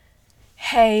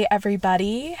Hey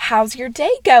everybody, how's your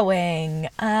day going?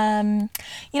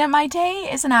 My day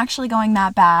isn't actually going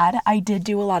that bad. I did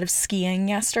do a lot of skiing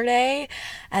yesterday,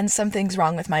 and something's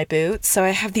wrong with my boots, so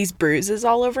I have these bruises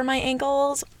all over my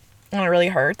ankles, and it really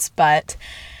hurts, but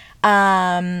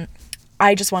I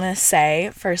just want to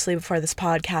say, firstly, before this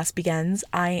podcast begins,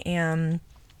 I am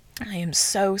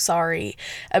so sorry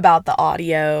about the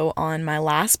audio on my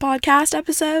last podcast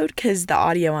episode, because the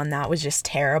audio on that was just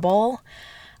terrible.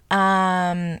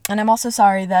 And I'm also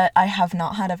sorry that I have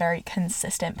not had a very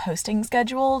consistent posting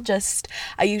schedule.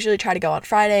 I usually try to go on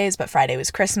Fridays, but Friday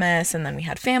was Christmas, and then we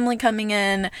had family coming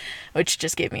in, which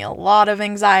just gave me a lot of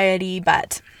anxiety,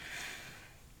 but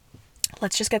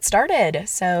let's just get started.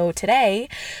 So today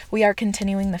we are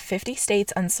continuing the 50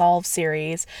 States Unsolved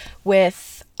series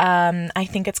with, I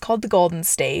think it's called the Golden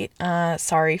State.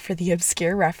 Sorry for the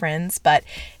obscure reference, but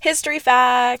history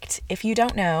fact, if you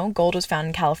don't know, gold was found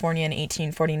in California in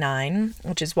 1849,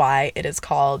 which is why it is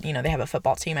called, they have a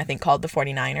football team, I think, called the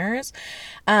 49ers.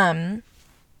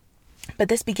 But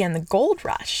this began the gold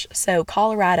rush. So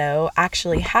Colorado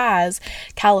actually has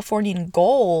Californian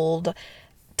gold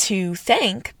to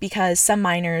thank, because some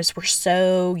miners were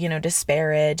so,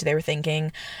 disparaged. They were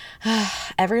thinking,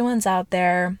 everyone's out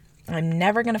there, I'm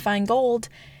never going to find gold.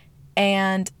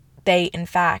 And they, in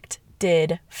fact,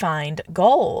 did find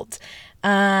gold.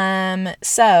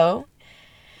 So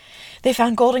they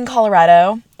found gold in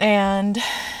Colorado, and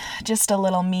just a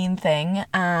little mean thing.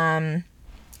 Even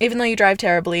though you drive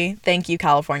terribly, thank you,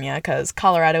 California, because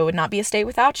Colorado would not be a state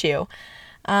without you.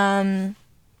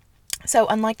 So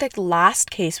unlike the last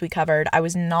case we covered, I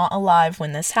was not alive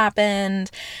when this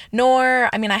happened, I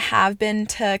have been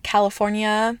to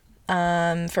California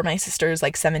for my sister's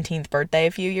 17th birthday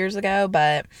a few years ago,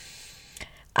 but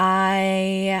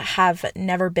I have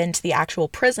never been to the actual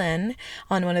prison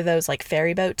on one of those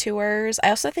ferry boat tours.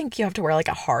 I also think you have to wear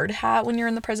a hard hat when you're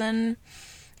in the prison,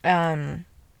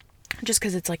 just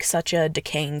because it's such a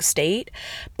decaying state.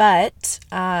 But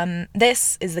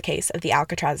this is the case of the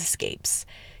Alcatraz escapes.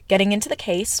 Getting into the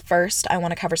case, first, I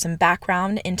want to cover some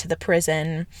background into the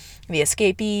prison, the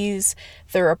escapees,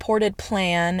 the reported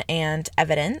plan and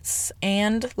evidence,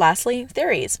 and lastly,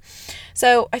 theories.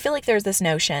 So I feel like there's this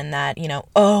notion that,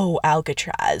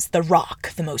 Alcatraz, the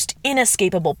rock, the most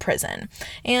inescapable prison.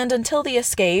 And until the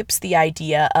escapes, the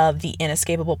idea of the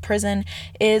inescapable prison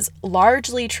is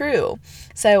largely true.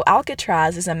 So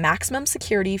Alcatraz is a maximum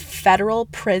security federal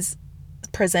prison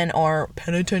or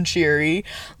penitentiary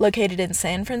located in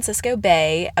San Francisco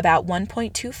Bay, about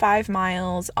 1.25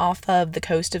 miles off of the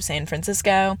coast of San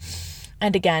Francisco.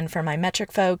 And again, for my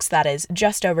metric folks, that is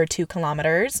just over 2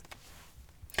 kilometers.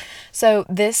 So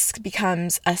this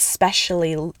becomes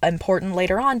especially important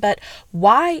later on, but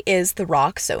why is the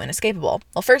rock so inescapable?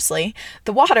 Well, firstly,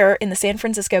 the water in the San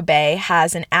Francisco Bay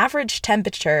has an average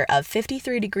temperature of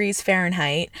 53 degrees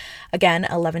Fahrenheit, again,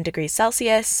 11 degrees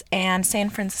Celsius, and San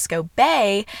Francisco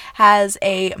Bay has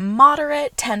a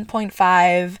moderate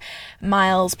 10.5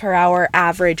 miles per hour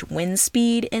average wind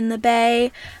speed in the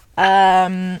bay.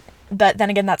 But then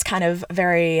again, that's kind of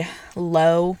very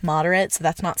low, moderate, so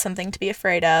that's not something to be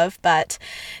afraid of. But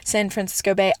San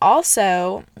Francisco Bay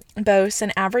also boasts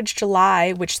an average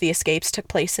July, which the escapes took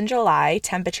place in July,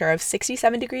 temperature of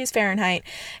 67 degrees Fahrenheit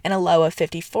and a low of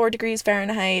 54 degrees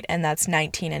Fahrenheit, and that's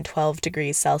 19 and 12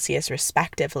 degrees Celsius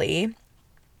respectively.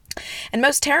 And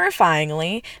most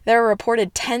terrifyingly, there are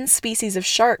reported 10 species of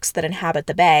sharks that inhabit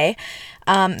the bay.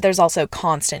 There's also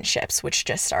constant ships, which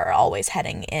just are always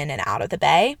heading in and out of the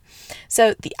bay.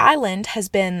 So the island has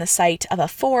been the site of a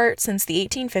fort since the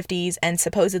 1850s and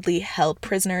supposedly held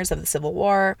prisoners of the Civil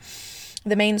War.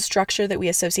 The main structure that we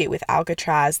associate with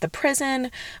Alcatraz, the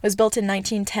prison, was built in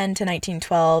 1910 to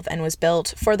 1912 and was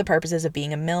built for the purposes of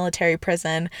being a military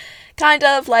prison. Kind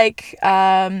of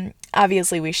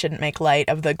obviously we shouldn't make light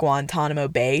of the Guantanamo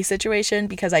Bay situation,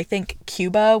 because I think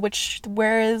Cuba,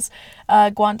 where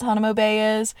Guantanamo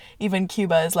Bay is, even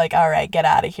Cuba is all right, get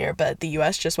out of here, but the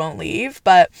U.S. just won't leave.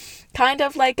 But kind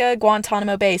of like a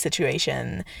Guantanamo Bay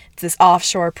situation. It's this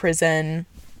offshore prison.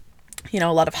 A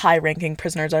lot of high-ranking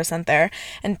prisoners are sent there.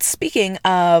 And speaking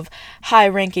of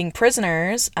high-ranking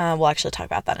prisoners, we'll actually talk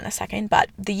about that in a second, but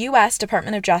the U.S.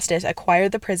 Department of Justice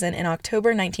acquired the prison in October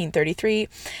 1933,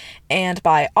 and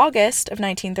by August of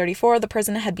 1934, the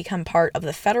prison had become part of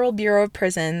the Federal Bureau of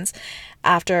Prisons,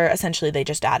 after essentially they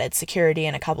just added security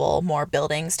and a couple more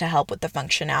buildings to help with the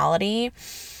functionality.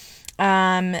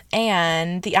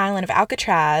 And the island of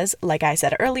Alcatraz, like I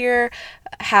said earlier,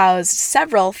 housed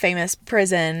several famous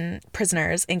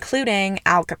prisoners, including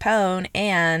Al Capone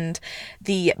and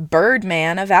the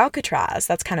Birdman of Alcatraz.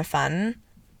 That's kind of fun.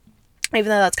 even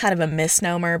though that's kind of a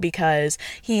misnomer because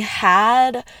he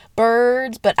had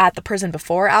birds, but at the prison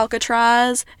before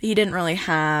Alcatraz, he didn't really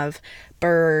have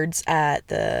birds at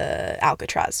the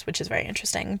Alcatraz, which is very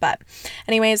interesting. But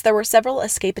anyways, there were several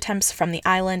escape attempts from the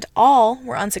island. All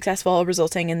were unsuccessful,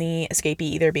 resulting in the escapee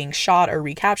either being shot or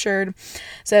recaptured.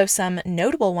 So some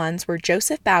notable ones were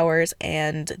Joseph Bowers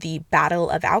and the Battle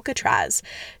of Alcatraz.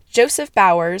 Joseph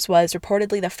Bowers was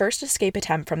reportedly the first escape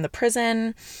attempt from the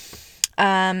prison.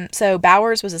 So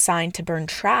Bowers was assigned to burn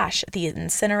trash at the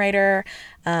incinerator,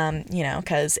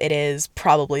 because it is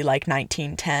probably like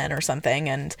 1910 or something,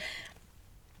 and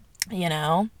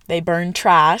they burn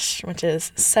trash, which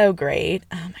is so great.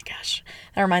 Oh my gosh.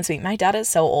 That reminds me, my dad is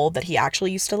so old that he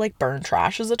actually used to like burn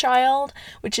trash as a child,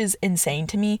 which is insane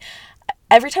to me.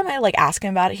 Every time I like ask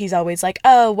him about it, he's always like,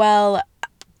 oh, well,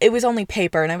 it was only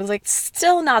paper. And I was like,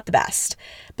 still not the best,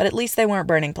 but at least they weren't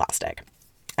burning plastic.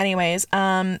 Anyways,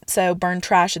 so burned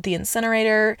trash at the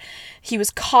incinerator. He was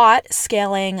caught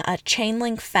scaling a chain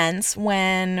link fence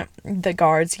when the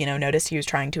guards, noticed he was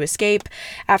trying to escape.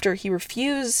 After he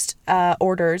refused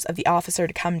orders of the officer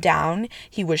to come down,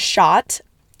 he was shot.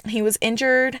 He was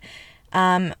injured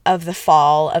of the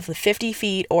fall of the 50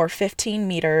 feet or 15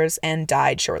 meters and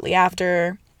died shortly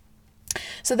after.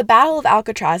 So the Battle of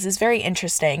Alcatraz is very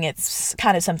interesting. It's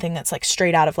kind of something that's like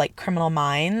straight out of like Criminal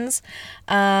Minds.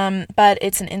 But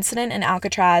it's an incident in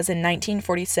Alcatraz in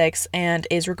 1946 and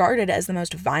is regarded as the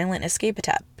most violent escape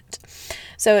attempt.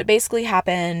 So it basically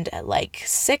happened like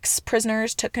 6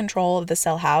 prisoners took control of the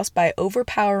cell house by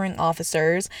overpowering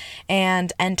officers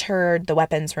and entered the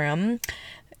weapons room.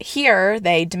 Here,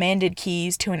 they demanded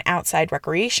keys to an outside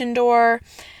recreation door.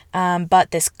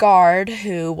 But this guard,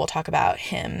 who we'll talk about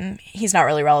him, he's not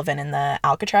really relevant in the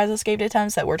Alcatraz escape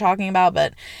attempts that we're talking about,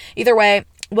 but either way,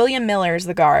 William Miller is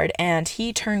the guard, and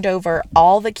he turned over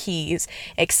all the keys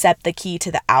except the key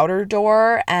to the outer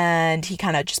door, and he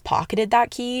kind of just pocketed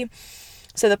that key.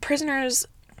 So the prisoners'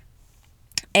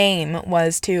 aim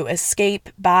was to escape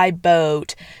by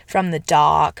boat from the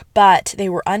dock, but they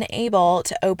were unable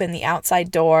to open the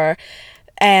outside door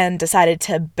and decided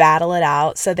to battle it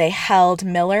out. So they held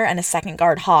Miller and a second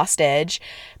guard hostage,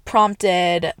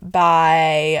 prompted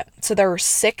by... So there were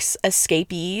 6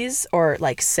 escapees, or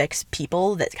like 6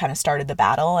 people that kind of started the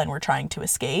battle and were trying to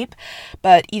escape.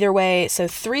 But either way, so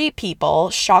 3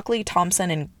 people, Shockley, Thompson,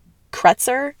 and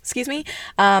Kretzer,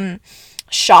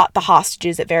 shot the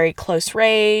hostages at very close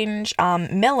range.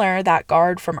 Miller, that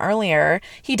guard from earlier,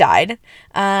 he died.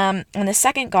 And the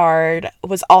second guard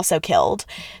was also killed.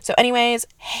 So anyways,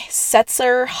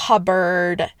 Setzer,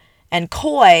 Hubbard, and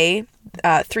Coy,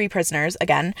 3 prisoners,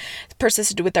 again,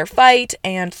 persisted with their fight,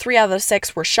 and 3 out of the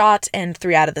 6 were shot, and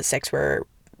 3 out of the 6 were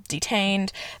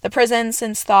detained. The prison,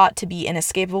 since thought to be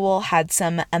inescapable, had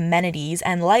some amenities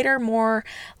and lighter, more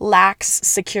lax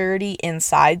security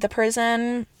inside the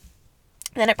prison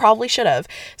than it probably should have.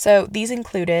 So these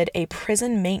included a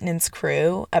prison maintenance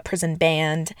crew, a prison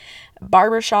band,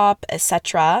 barbershop,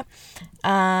 etc.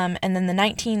 And then the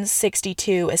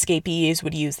 1962 escapees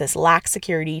would use this lax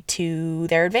security to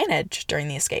their advantage during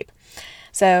the escape.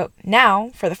 So now,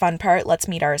 for the fun part, let's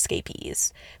meet our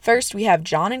escapees. First, we have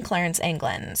John and Clarence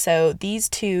Anglin. So these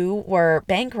 2 were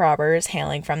bank robbers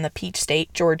hailing from the Peach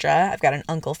State, Georgia. I've got an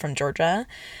uncle from Georgia.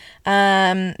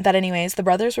 The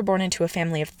brothers were born into a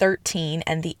family of 13,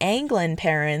 and the Anglin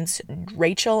parents,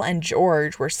 Rachel and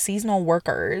George, were seasonal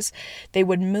workers. They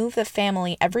would move the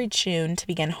family every June to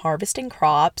begin harvesting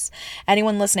crops.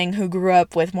 Anyone listening who grew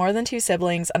up with more than 2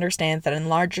 siblings understands that in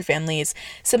larger families,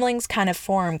 siblings kind of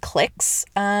form cliques,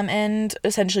 and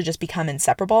essentially just become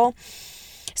inseparable.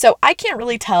 So I can't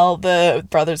really tell the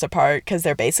brothers apart because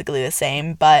they're basically the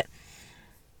same, but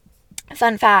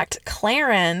fun fact,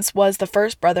 Clarence was the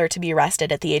first brother to be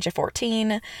arrested at the age of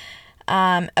 14.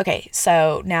 Okay,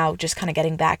 so now just kind of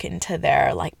getting back into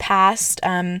their past.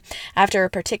 After a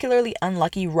particularly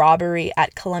unlucky robbery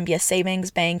at Columbia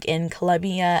Savings Bank in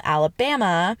Columbia,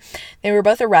 Alabama, they were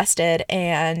both arrested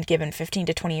and given 15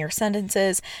 to 20-year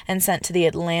sentences and sent to the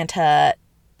Atlanta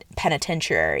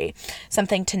penitentiary.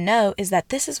 Something to note is that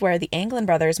this is where the Anglin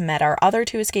brothers met our other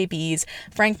 2 escapees,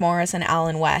 Frank Morris and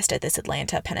Alan West, at this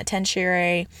Atlanta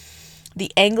penitentiary.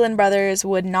 The Anglin brothers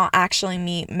would not actually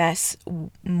meet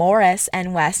Morris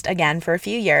and West again for a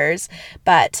few years,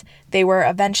 but they were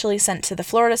eventually sent to the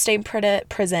Florida State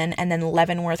Prison and then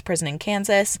Leavenworth Prison in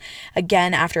Kansas.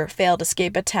 Again, after a failed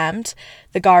escape attempt,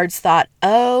 the guards thought,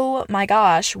 oh my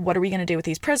gosh, what are we going to do with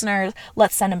these prisoners?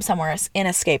 Let's send them somewhere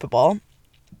inescapable.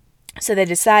 So they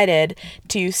decided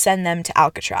to send them to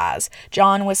Alcatraz.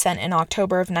 John was sent in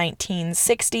October of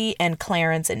 1960 and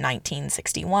Clarence in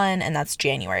 1961, and that's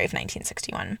January of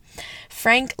 1961.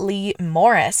 Frank Lee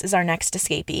Morris is our next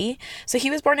escapee. So he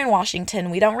was born in Washington.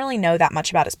 We don't really know that much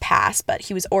about his past, but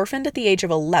he was orphaned at the age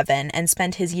of 11 and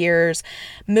spent his years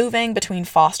moving between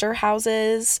foster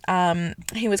houses.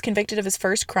 He was convicted of his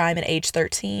first crime at age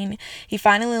 13. He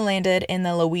finally landed in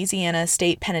the Louisiana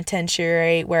State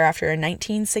Penitentiary, where after a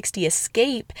 1960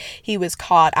 escape, he was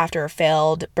caught after a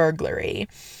failed burglary.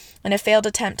 In a failed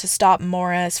attempt to stop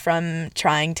Morris from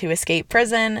trying to escape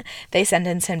prison, they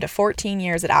sentenced him to 14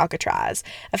 years at Alcatraz.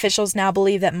 Officials now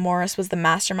believe that Morris was the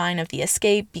mastermind of the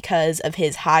escape because of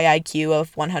his high IQ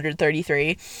of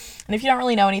 133. And if you don't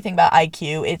really know anything about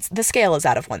IQ, the scale is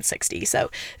out of 160. So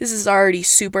this is already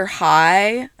super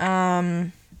high of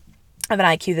an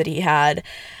IQ that he had.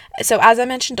 So as I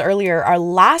mentioned earlier, our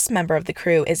last member of the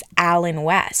crew is Alan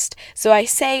West. So I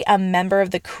say a member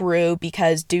of the crew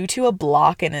because due to a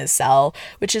block in his cell,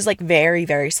 which is like very,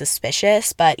 very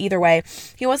suspicious, but either way,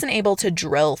 he wasn't able to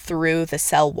drill through the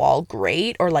cell wall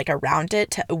grate or like around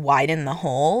it to widen the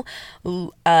hole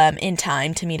in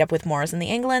time to meet up with Morris and the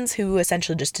Englands, who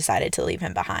essentially just decided to leave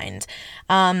him behind.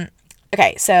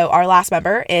 Okay, so our last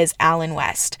member is Alan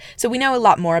West. So we know a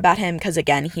lot more about him because,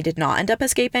 again, he did not end up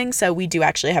escaping, so we do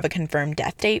actually have a confirmed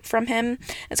death date from him.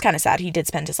 It's kind of sad. He did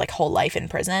spend his, whole life in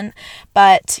prison.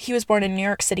 But he was born in New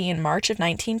York City in March of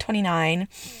 1929,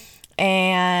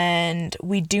 and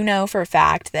we do know for a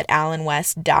fact that Alan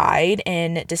West died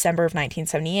in December of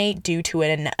 1978 due to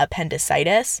an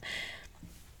appendicitis.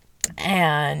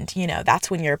 And,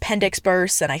 that's when your appendix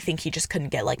bursts, and I think he just couldn't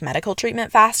get, medical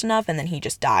treatment fast enough, and then he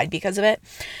just died because of it.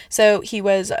 So he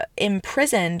was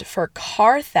imprisoned for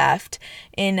car theft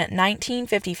in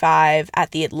 1955 at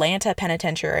the Atlanta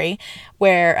Penitentiary,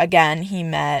 where, again, he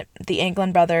met the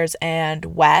England brothers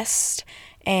and West.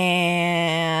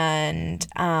 And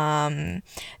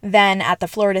then at the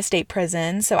Florida State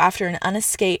Prison, so after an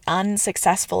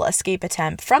unsuccessful escape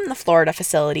attempt from the Florida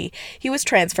facility, he was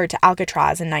transferred to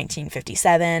Alcatraz in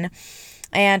 1957.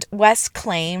 And West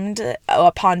claimed,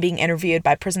 upon being interviewed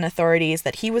by prison authorities,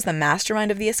 that he was the mastermind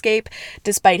of the escape,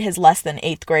 despite his less than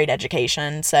 8th grade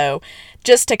education. So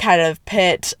just to kind of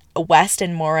pit West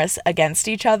and Morris against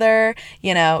each other, he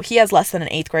has less than an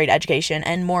 8th grade education,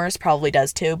 and Morris probably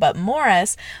does too. But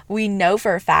Morris, we know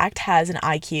for a fact, has an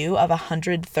IQ of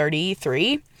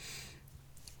 133.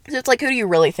 So it's who do you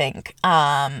really think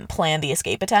planned the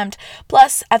escape attempt?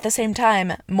 Plus, at the same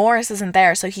time, Morris isn't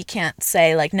there, so he can't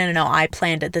say, no, I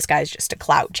planned it. This guy's just a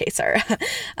clout chaser.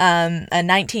 A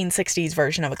 1960s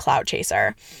version of a clout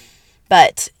chaser.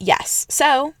 But, yes.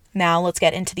 So, now let's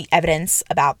get into the evidence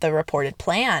about the reported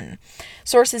plan.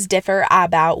 Sources differ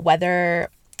about when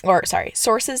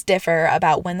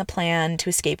the plan to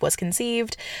escape was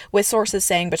conceived, with sources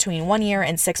saying between 1 year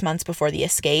and 6 months before the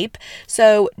escape.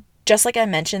 So, just like I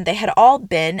mentioned, they had all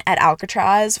been at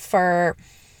Alcatraz for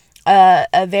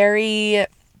a varying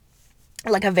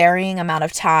amount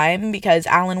of time, because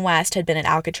Alan West had been at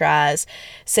Alcatraz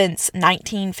since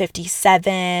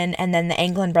 1957, and then the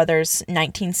England brothers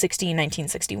 1960 and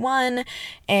 1961,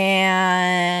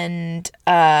 and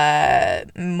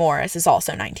Morris is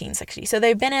also 1960. So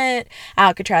they've been at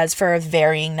Alcatraz for a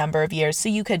varying number of years. So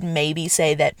you could maybe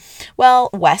say that,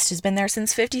 West has been there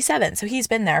since 57, so he's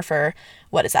been there for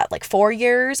 4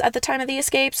 years at the time of the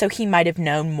escape, so he might have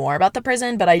known more about the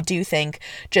prison. But I do think,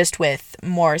 just with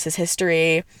Morris's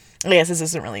history, I guess this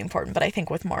isn't really important, but I think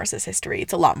with Morris's history,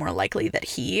 it's a lot more likely that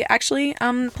he actually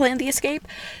planned the escape.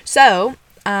 So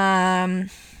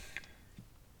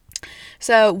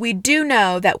we do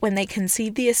know that when they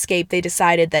conceived the escape, they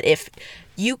decided that if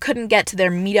you couldn't get to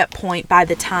their meetup point by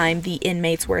the time the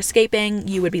inmates were escaping,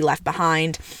 you would be left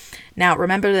behind. Now,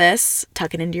 remember this,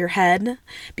 tuck it into your head,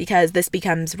 because this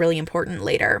becomes really important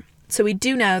later. So we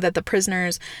do know that the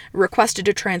prisoners requested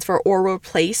to transfer or were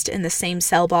placed in the same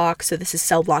cell block, so this is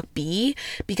cell block B,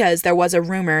 because there was a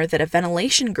rumor that a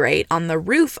ventilation grate on the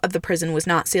roof of the prison was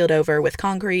not sealed over with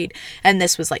concrete, and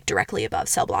this was directly above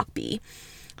cell block B.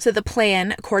 So the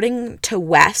plan, according to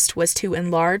West, was to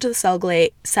enlarge the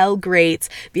cell grates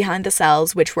behind the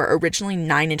cells, which were originally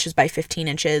 9 inches by 15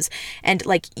 inches. And,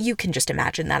 you can just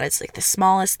imagine that it's, the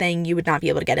smallest thing. You would not be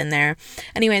able to get in there.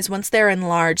 Anyways, once they're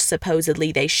enlarged,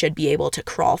 supposedly they should be able to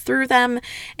crawl through them.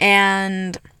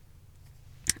 And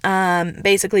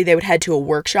basically they would head to a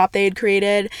workshop they had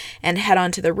created and head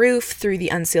onto the roof through the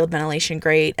unsealed ventilation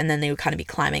grate, and then they would kind of be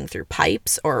climbing through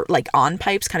pipes, or on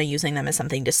pipes, kind of using them as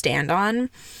something to stand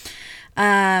on.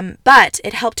 But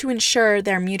it helped to ensure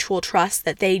their mutual trust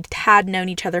that they had known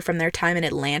each other from their time in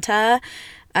Atlanta,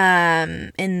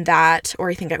 in that, or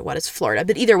I think what is Florida,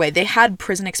 but either way, they had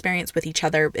prison experience with each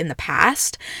other in the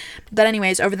past. But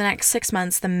anyways, over the next 6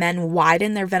 months, the men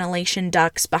widened their ventilation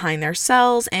ducts behind their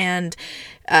cells, and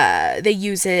they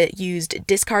used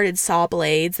discarded saw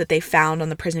blades that they found on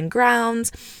the prison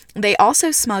grounds. They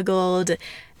also smuggled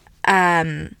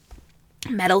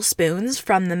metal spoons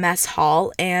from the mess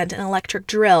hall and an electric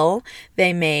drill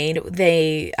they made.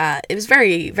 It was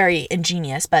very, very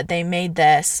ingenious, but they made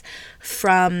this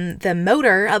from the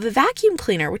motor of a vacuum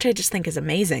cleaner, which I just think is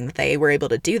amazing that they were able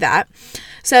to do that.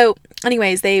 So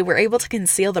anyways, they were able to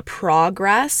conceal the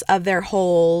progress of their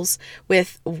holes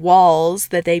with walls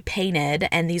that they painted,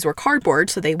 and these were cardboard,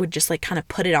 so they would just like kind of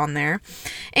put it on there,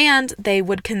 and they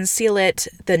would conceal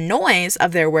the noise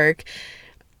of their work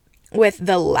with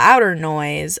the louder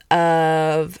noise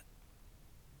of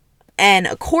an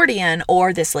accordion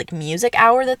or this like music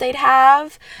hour that they'd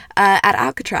have at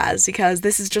Alcatraz, because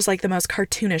this is just like the most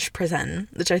cartoonish prison,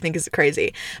 which I think is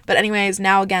crazy. But anyways,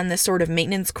 now again, this sort of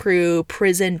maintenance crew,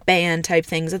 prison band type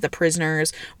things that the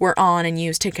prisoners were on and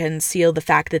used to conceal the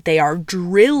fact that they are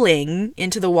drilling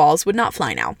into the walls would not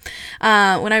fly now.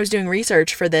 When I was doing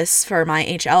research for my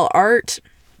HL art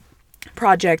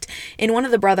project, in one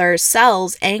of the brothers'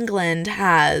 cells, England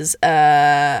has,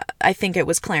 I think it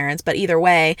was Clarence, but either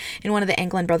way, in one of the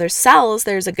England brothers' cells,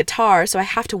 there's a guitar, so I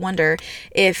have to wonder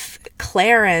if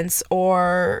Clarence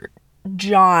or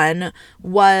John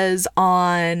was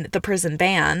on the prison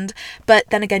band. But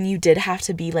then again, you did have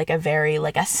to be like a very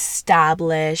like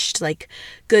established, like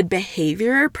good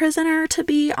behavior prisoner to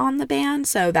be on the band,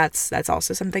 so that's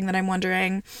also something that I'm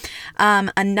wondering.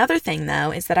 Another thing though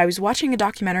is that I was watching a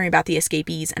documentary about the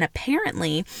escapees, and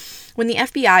apparently when the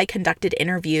FBI conducted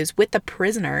interviews with the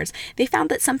prisoners, they found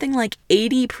that something like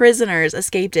 80 prisoners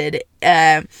aided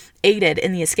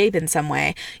in the escape in some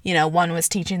way. You know, one was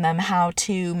teaching them how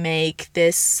to make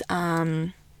this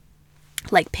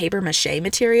like paper mache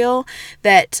material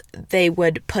that they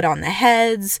would put on the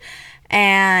heads.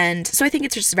 And so I think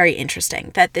it's just very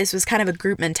interesting that this was kind of a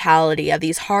group mentality of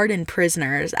these hardened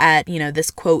prisoners at,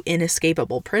 this quote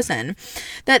inescapable prison,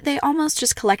 that they almost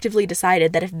just collectively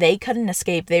decided that if they couldn't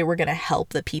escape, they were going to help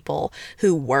the people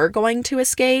who were going to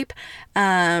escape.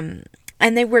 And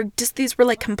these were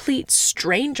like complete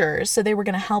strangers, so they were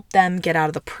going to help them get out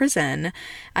of the prison.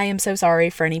 I am so sorry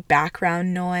for any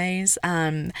background noise.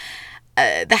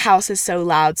 The house is so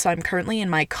loud, so I'm currently in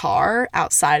my car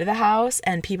outside of the house,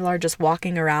 and people are just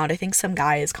walking around. I think some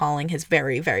guy is calling his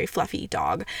very, very fluffy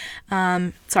dog.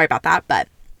 Sorry about that, but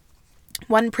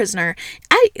one prisoner,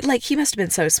 he must have been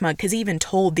so smug, because he even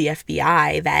told the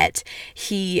FBI that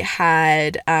he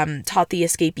had taught the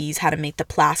escapees how to make the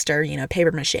plaster,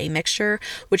 paper mache mixture,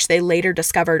 which they later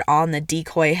discovered on the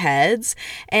decoy heads.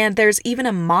 And there's even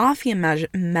a mafia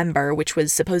member, which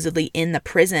was supposedly in the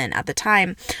prison at the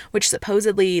time, which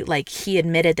supposedly, he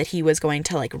admitted that he was going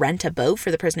to, rent a boat for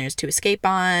the prisoners to escape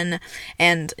on.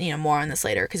 And, more on this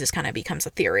later, because this kind of becomes a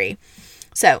theory.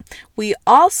 So, we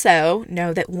also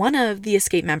know that one of the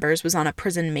escape members was on a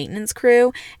prison maintenance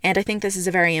crew, and I think this is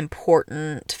a very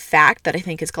important fact that I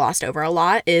think is glossed over a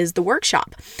lot, is the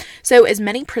workshop. So, as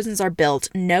many prisons are built,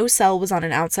 no cell was on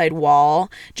an outside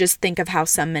wall. Just think of how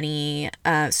so many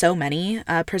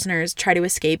prisoners try to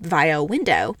escape via a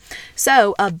window.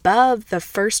 So, above the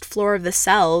first floor of the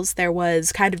cells, there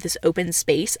was kind of this open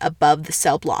space above the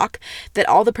cell block that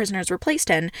all the prisoners were placed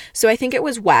in. So, I think it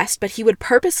was West, but he would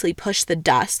purposely push the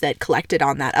dust that collected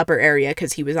on that upper area,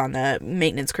 because he was on the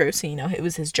maintenance crew, so it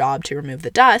was his job to remove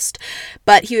the dust,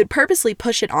 but he would purposely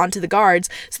push it onto the guards,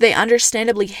 so they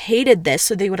understandably hated this,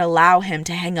 so they would allow him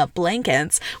to hang up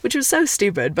blankets, which was so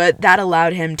stupid, but that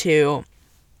allowed him to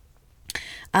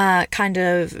kind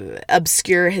of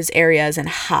obscure his areas and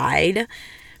hide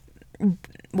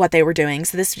what they were doing.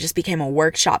 So this just became a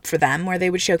workshop for them where they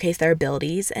would showcase their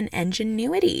abilities and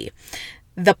ingenuity.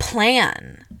 The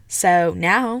plan. So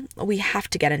now we have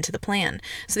to get into the plan.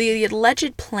 So the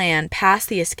alleged plan past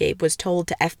the escape was told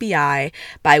to FBI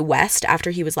by West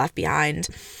after he was left behind.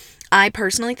 I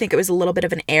personally think it was a little bit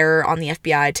of an error on the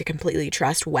FBI to completely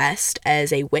trust West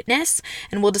as a witness,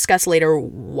 and we'll discuss later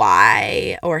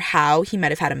why or how he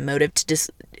might have had a motive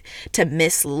to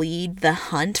mislead the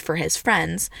hunt for his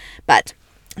friends. But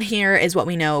here is what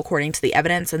we know according to the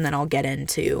evidence, and then I'll get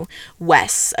into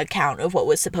West's account of what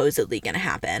was supposedly going to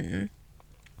happen.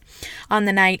 On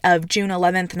the night of June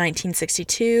 11th,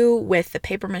 1962, with the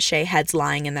papier-mâché heads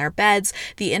lying in their beds,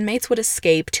 the inmates would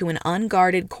escape to an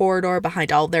unguarded corridor behind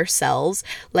all their cells.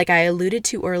 Like I alluded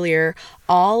to earlier,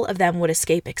 all of them would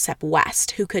escape except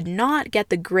West, who could not get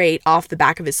the grate off the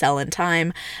back of his cell in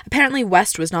time. Apparently,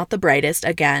 West was not the brightest,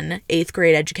 again, 8th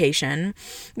grade education,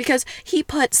 because he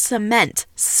put cement,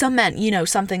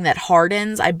 something that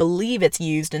hardens. I believe it's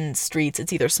used in streets.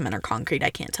 It's either cement or concrete. I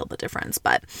can't tell the difference,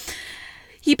 but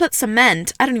he put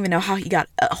cement. I don't even know how he got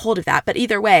a hold of that, but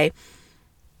either way,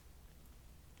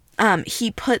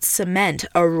 he put cement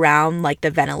around like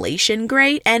the ventilation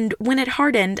grate, and when it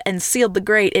hardened and sealed the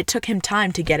grate, it took him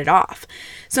time to get it off.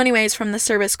 So anyways, from the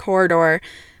service corridor,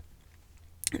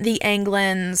 the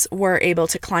Anglins were able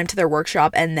to climb to their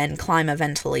workshop and then climb a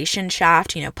ventilation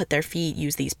shaft, put their feet,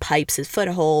 use these pipes as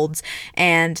footholds,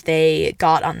 and they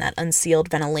got on that unsealed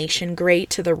ventilation grate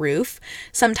to the roof.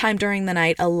 Sometime during the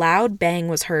night, a loud bang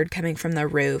was heard coming from the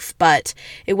roof, but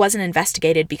it wasn't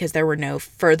investigated because there were no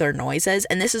further noises,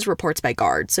 and this is reports by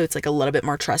guards, so it's like a little bit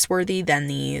more trustworthy than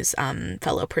these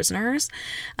fellow prisoners.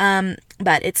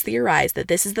 But it's theorized that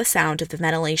this is the sound of the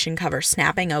ventilation cover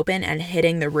snapping open and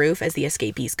hitting the roof as the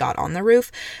escapees got on the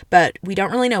roof, but we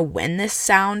don't really know when this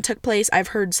sound took place. I've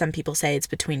heard some people say it's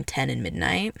between 10 and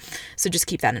midnight, so just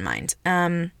keep that in mind.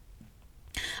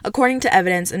 According to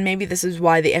evidence, and maybe this is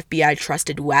why the FBI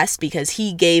trusted West, because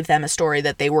he gave them a story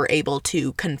that they were able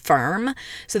to confirm.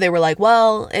 So they were like,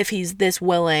 well, if he's this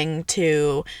willing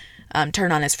to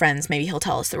turn on his friends, maybe he'll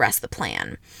tell us the rest of the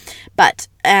plan. But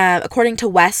according to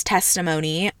West's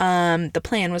testimony, the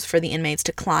plan was for the inmates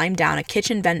to climb down a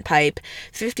kitchen vent pipe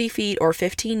 50 feet or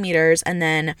 15 meters and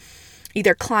then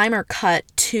either climb or cut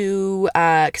to,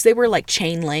 because they were like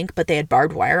chain link, but they had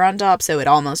barbed wire on top, so it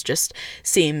almost just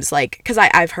seems like, because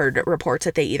I've heard reports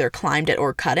that they either climbed it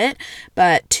or cut it,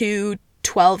 but to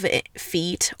 12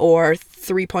 feet or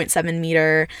 3.7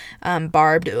 meter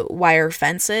barbed wire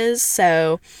fences.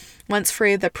 So once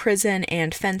free of the prison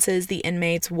and fences, the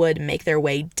inmates would make their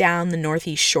way down the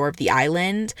northeast shore of the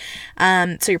island.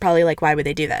 So you're probably like, why would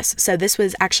they do this? So this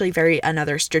was actually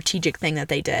another strategic thing that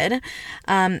they did.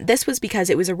 This was because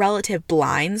it was a relative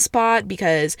blind spot,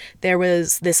 because there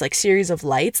was this like series of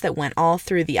lights that went all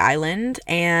through the island,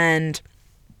 and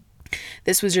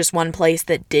this was just one place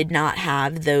that did not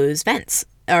have those vents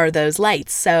or those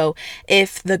lights. So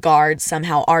if the guards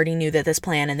somehow already knew that this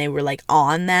plan and they were like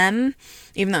on them,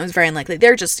 even though it was very unlikely,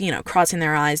 they're just, crossing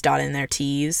their I's, dotting their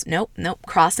T's. Nope,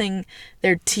 crossing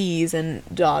their T's and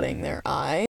dotting their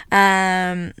I.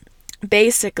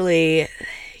 Basically,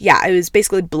 it was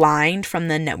basically blind from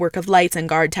the network of lights and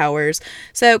guard towers.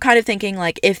 So kind of thinking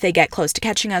like, if they get close to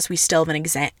catching us, we still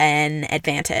have an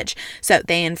advantage. So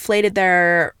they inflated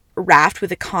their raft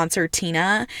with a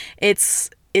concertina. It's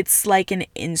like an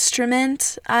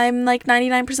instrument. I'm like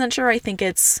 99% sure. I think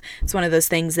it's one of those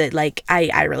things that like,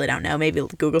 I really don't know. Maybe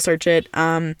Google search it.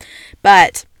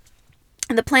 But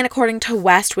the plan, according to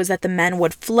West, was that the men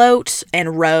would float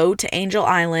and row to Angel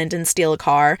Island and steal a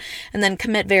car, and then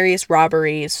commit various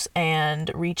robberies and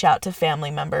reach out to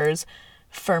family members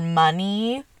for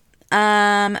money.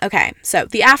 Okay, so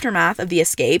the aftermath of the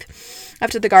escape,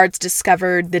 after the guards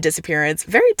discovered the disappearance,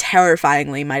 very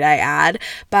terrifyingly, might I add,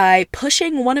 by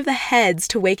pushing one of the heads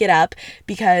to wake it up,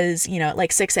 because, at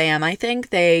like 6 a.m., I think,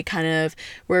 they kind of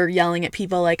were yelling at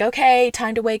people like, okay,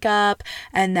 time to wake up,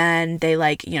 and then they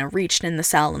reached in the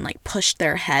cell and pushed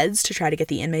their heads to try to get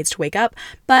the inmates to wake up,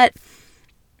 but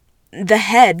the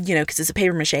head, because it's a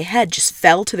papier-mâché head, just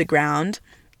fell to the ground.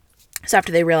 So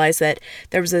after they realized that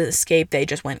there was an escape, they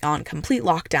just went on complete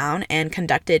lockdown and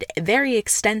conducted very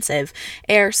extensive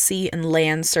air, sea, and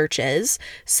land searches.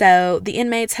 So the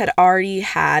inmates had already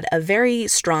had a very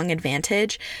strong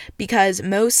advantage, because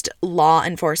most law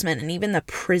enforcement and even the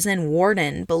prison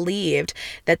warden believed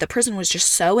that the prison was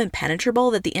just so impenetrable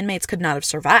that the inmates could not have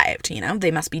survived. They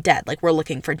must be dead. We're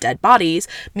looking for dead bodies.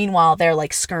 Meanwhile, they're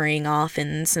scurrying off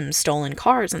in some stolen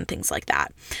cars and things like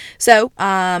that. So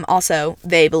also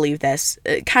they believed that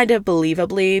kind of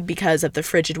believably because of the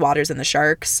frigid waters and the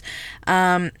sharks.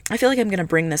 I feel like I'm going to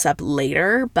bring this up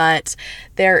later, but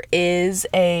there is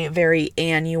a very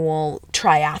annual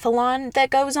triathlon that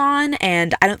goes on,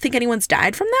 and I don't think anyone's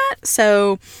died from that.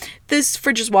 So this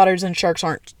frigid waters and sharks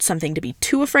aren't something to be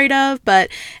too afraid of. But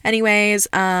anyways,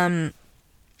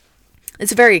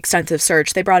 it's a very extensive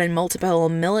search. They brought in multiple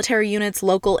military units,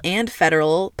 local and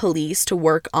federal police, to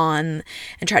work on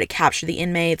and try to capture the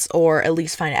inmates, or at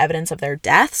least find evidence of their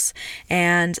deaths,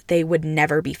 and they would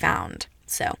never be found.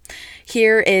 So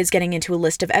here is getting into a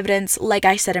list of evidence. Like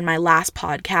I said in my last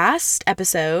podcast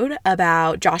episode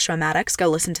about Joshua Maddox, go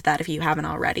listen to that if you haven't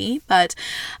already. But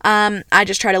I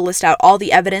just try to list out all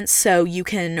the evidence so you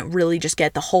can really just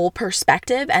get the whole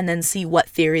perspective and then see what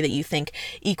theory that you think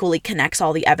equally connects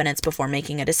all the evidence before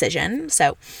making a decision.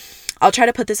 So I'll try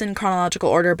to put this in chronological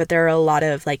order, but there are a lot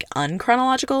of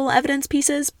unchronological evidence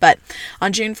pieces. But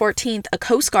on June 14th, a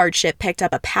Coast Guard ship picked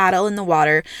up a paddle in the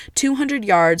water 200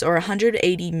 yards or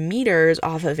 180 meters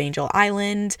off of Angel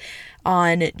Island.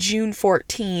 On June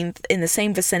 14th, in the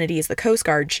same vicinity as the Coast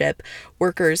Guard ship,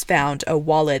 workers found a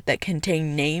wallet that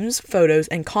contained names, photos,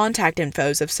 and contact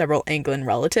infos of several England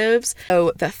relatives.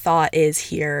 So the thought is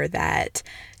here that,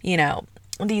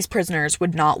 these prisoners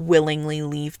would not willingly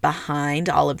leave behind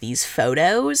all of these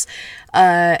photos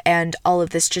and all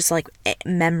of this just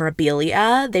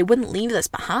memorabilia. They wouldn't leave this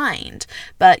behind.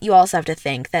 But you also have to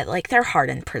think that they're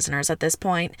hardened prisoners at this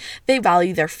point. They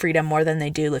value their freedom more than they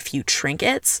do a few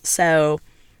trinkets. So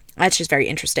that's just very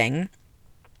interesting.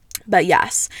 But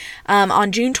yes,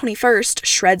 on June 21st,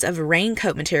 shreds of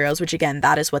raincoat materials, which again,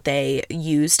 that is what they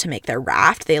used to make their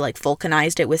raft. They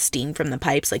vulcanized it with steam from the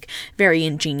pipes, very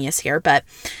ingenious here. But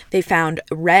they found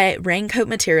raincoat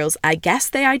materials. I guess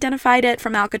they identified it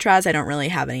from Alcatraz. I don't really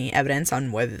have any evidence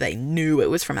on whether they knew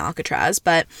it was from Alcatraz,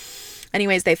 but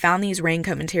anyways, they found these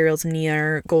raincoat materials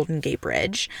near Golden Gate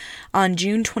Bridge. On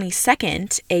June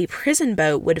 22nd, a prison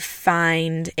boat would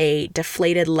find a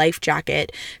deflated life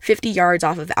jacket 50 yards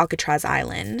off of Alcatraz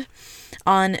Island.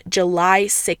 On July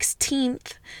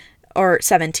 17th,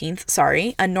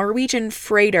 a Norwegian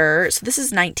freighter, so this is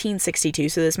 1962,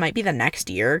 so this might be the next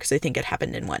year, because I think it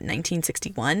happened in,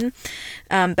 1961?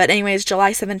 But anyways,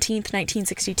 July 17th,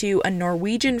 1962, a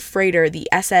Norwegian freighter, the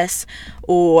SS,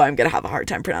 I'm going to have a hard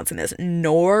time pronouncing this,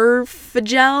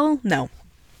 Norfjell? No.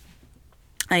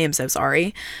 I am so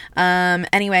sorry.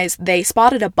 Anyways, they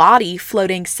spotted a body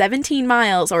floating 17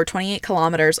 miles or 28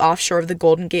 kilometers offshore of the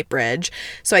Golden Gate Bridge,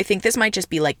 so I think this might just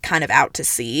be, kind of out to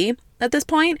sea at this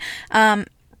point.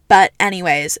 But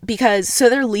anyways, so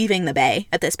they're leaving the bay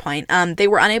at this point. They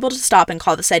were unable to stop and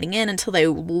call the sighting in until they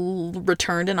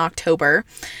returned in October.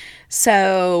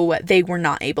 So they were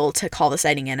not able to call the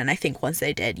sighting in. And I think once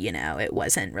they did, it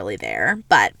wasn't really there.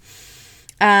 But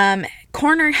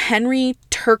coroner Henry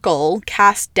Turkle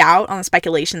cast doubt on the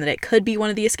speculation that it could be one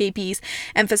of the escapees,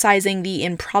 emphasizing the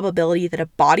improbability that a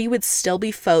body would still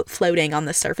be floating on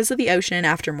the surface of the ocean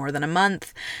after more than a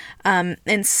month.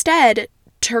 Instead,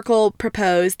 Turkle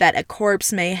proposed that a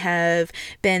corpse may have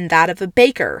been that of a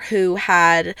baker who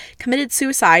had committed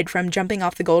suicide from jumping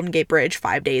off the Golden Gate Bridge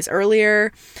 5 days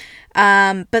earlier.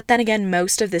 But then again,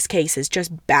 most of this case is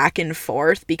just back and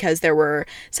forth because there were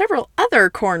several other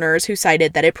coroners who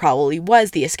cited that it probably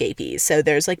was the escapees. So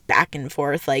there's back and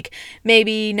forth,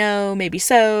 maybe no, maybe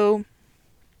so.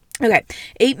 Okay,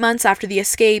 8 months after the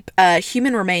escape,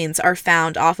 human remains are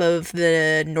found off of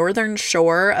the northern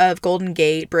shore of Golden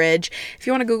Gate Bridge. If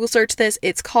you want to Google search this,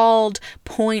 it's called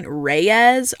Point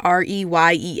Reyes,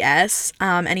 Reyes.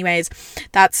 Anyways,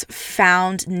 that's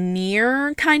found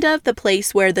near kind of the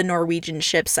place where the Norwegian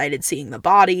ship cited seeing the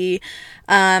body.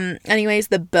 Anyways,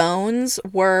 the bones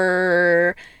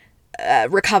were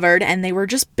recovered and they were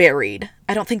just buried.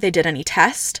 I don't think they did any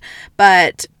test,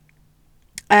 but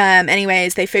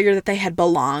anyways, they figured that they had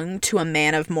belonged to a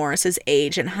man of Morris's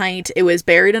age and height. It was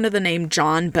buried under the name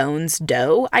John Bones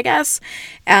Doe, I guess.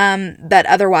 But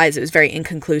otherwise, it was very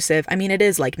inconclusive. I mean, it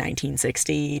is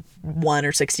 1961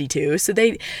 or 62, so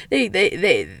they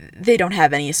don't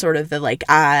have any sort of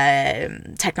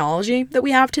the technology that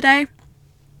we have today.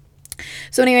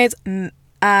 So anyways,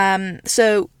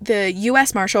 so the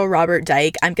U.S. Marshal Robert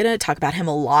Dyke, I'm going to talk about him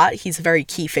a lot. He's a very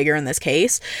key figure in this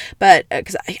case, but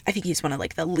because I think he's one of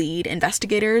the lead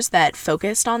investigators that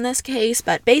focused on this case.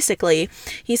 But basically,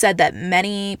 he said that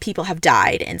many people have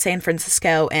died in San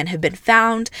Francisco and have been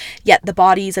found, yet the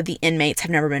bodies of the inmates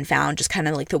have never been found, just kind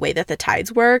of the way that the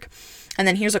tides work. And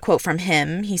then here's a quote from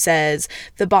him. He says,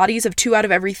 "The bodies of 2 out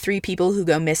of every 3 people who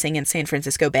go missing in San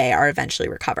Francisco Bay are eventually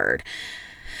recovered."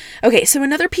 Okay, so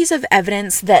another piece of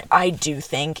evidence that I do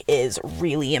think is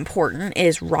really important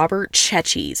is Robert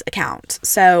Cecchi's account.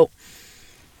 So,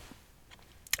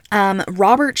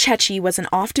 Robert Cecchi was an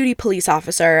off-duty police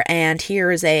officer, and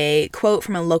here is a quote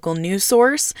from a local news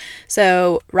source.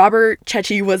 So, Robert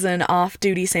Cecchi was an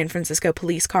off-duty San Francisco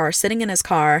police car sitting in his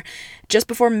car just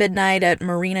before midnight at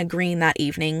Marina Green that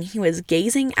evening. He was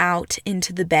gazing out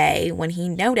into the bay when he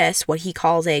noticed what he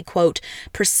calls a, quote,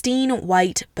 pristine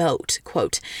white boat,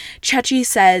 quote. Cecchi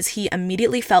says he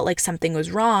immediately felt like something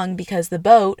was wrong because the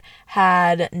boat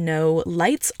had no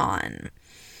lights on.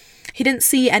 He didn't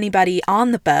see anybody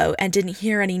on the boat and didn't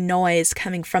hear any noise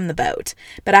coming from the boat.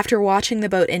 But after watching the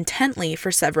boat intently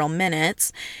for several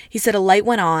minutes, he said a light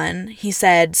went on. He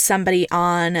said somebody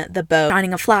on the boat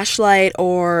shining a flashlight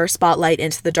or spotlight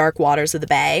into the dark waters of the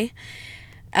bay.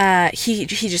 He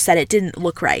just said it didn't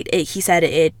look right.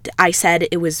 I said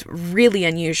it was really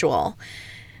unusual.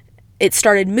 It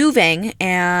started moving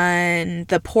and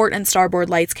the port and starboard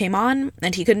lights came on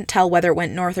and he couldn't tell whether it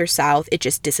went north or south. It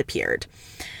just disappeared.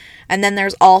 And then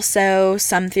there's also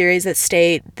some theories that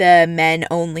state the men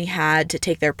only had to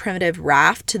take their primitive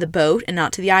raft to the boat and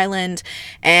not to the island.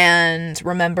 And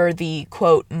remember the,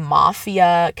 quote,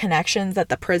 mafia connections that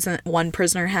one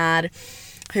prisoner had,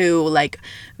 who, like,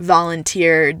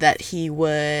 volunteered that he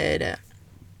would,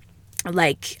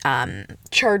 like,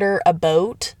 charter a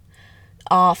boat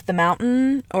off the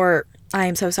mountain, or I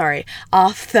am so sorry,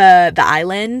 off the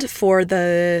island for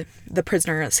the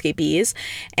prisoner escapees.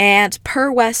 And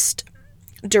per West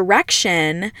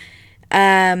direction,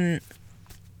 per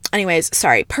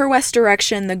West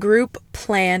direction, the group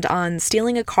planned on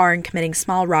stealing a car and committing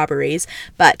small robberies,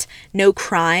 but no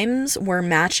crimes were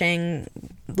matching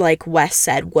like Wes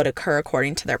said would occur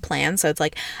according to their plan. So it's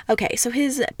like, okay, so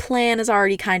his plan is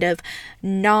already kind of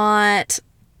not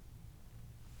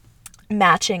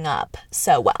matching up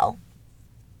so well.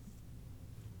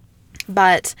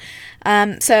 But,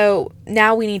 so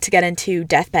now we need to get into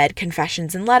deathbed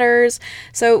confessions and letters.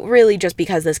 So really just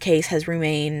because this case has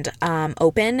remained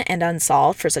open and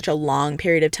unsolved for such a long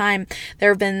period of time,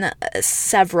 there have been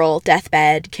several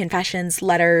deathbed confessions,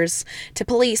 letters to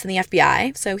police and the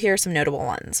FBI. So here are some notable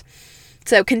ones.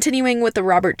 So continuing with the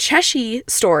Robert Cheshire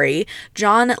story,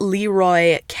 John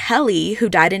Leroy Kelly, who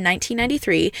died in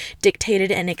 1993,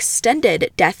 dictated an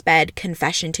extended deathbed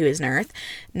confession to his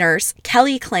nurse.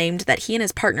 Kelly claimed that he and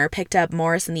his partner picked up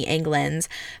Morris and the Englands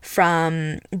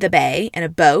from the bay in a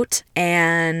boat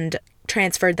and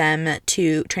transported them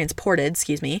to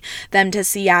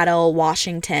Seattle,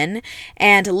 Washington,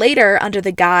 and later, under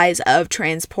the guise of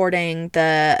transporting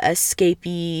the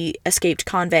escaped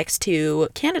convicts to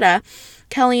Canada,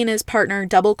 Kelly and his partner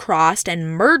double-crossed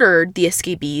and murdered the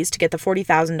escapees to get the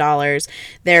 $40,000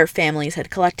 their families had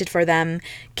collected for them.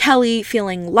 Kelly,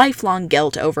 feeling lifelong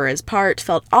guilt over his part,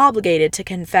 felt obligated to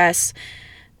confess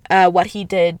what he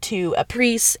did to a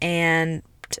priest and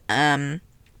a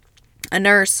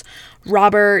nurse.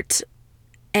 Robert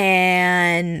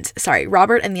and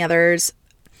the others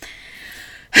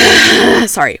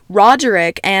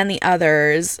Roderick and the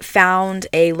others found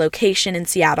a location in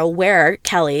Seattle where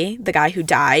Kelly, the guy who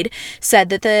died, said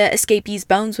that the escapees'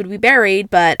 bones would be buried,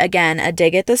 but again, a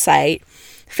dig at the site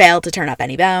failed to turn up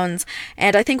any bones.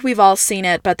 And I think we've all seen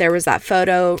it, but there was that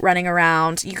photo running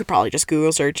around. You could probably just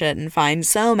Google search it and find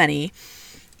so many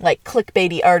like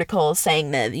clickbaity articles saying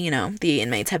that, the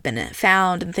inmates have been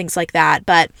found and things like that.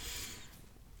 But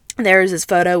there's this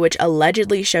photo which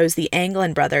allegedly shows the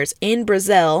Anglin brothers in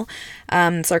Brazil,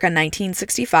 circa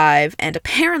 1965, and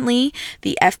apparently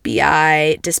the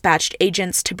FBI dispatched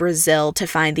agents to Brazil to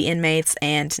find the inmates,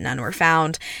 and none were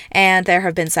found. And there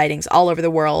have been sightings all over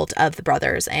the world of the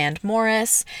brothers and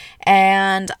Morris,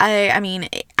 and I mean,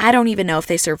 I don't even know if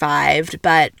they survived,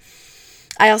 but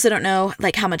I also don't know,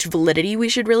 how much validity we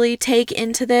should really take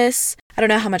into this. I don't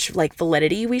know how much,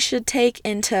 validity we should take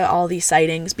into all these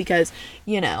sightings because,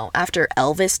 after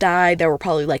Elvis died, there were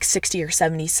probably, 60 or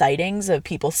 70 sightings of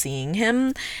people seeing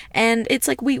him. And it's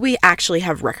we actually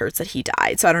have records that he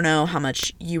died. So I don't know how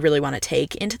much you really want to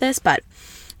take into this, but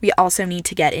we also need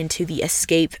to get into the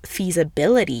escape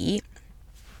feasibility.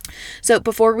 So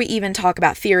before we even talk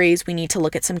about theories, we need to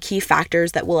look at some key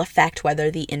factors that will affect whether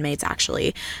the inmates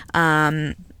actually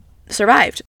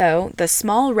survived. So the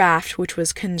small raft which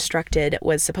was constructed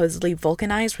was supposedly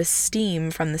vulcanized with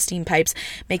steam from the steam pipes,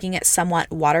 making it somewhat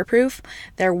waterproof.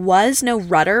 There was no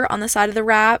rudder on the side of the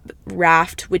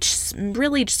raft, which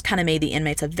really just kind of made the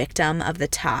inmates a victim of the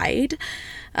tide.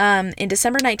 In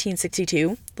December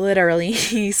 1962, literally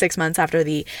 6 months after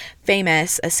the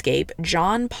famous escape,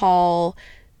 John Paul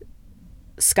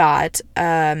Scott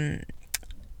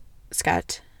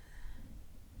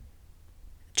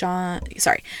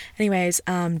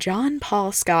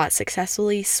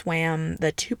successfully swam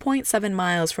the 2.7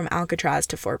 miles from Alcatraz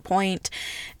to Fort Point.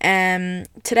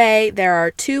 Today, there are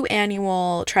 2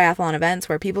 annual triathlon events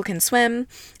where people can swim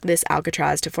this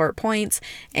Alcatraz to Fort Point,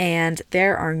 and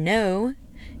there are no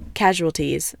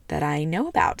casualties that I know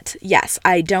about. Yes,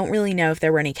 I don't really know if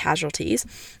there were any casualties.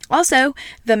 Also,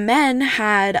 the men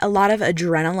had a lot of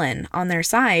adrenaline on their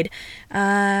side,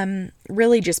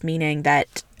 really just meaning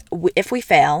that if we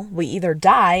fail, we either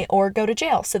die or go to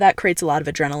jail. So that creates a lot of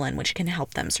adrenaline, which can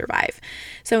help them survive.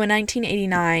 So in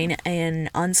 1989, in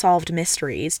Unsolved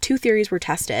Mysteries, 2 theories were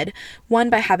tested. One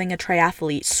by having a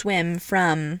triathlete swim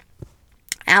from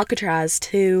Alcatraz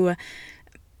to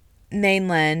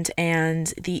mainland,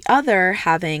 and the other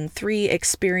having 3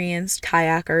 experienced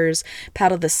kayakers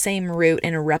paddle the same route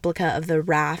in a replica of the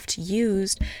raft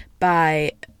used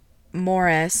by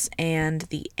Morris and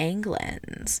the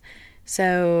Anglins.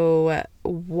 So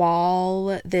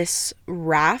while this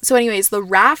raft... So anyways, the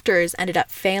rafters ended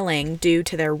up failing due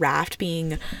to their raft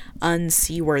being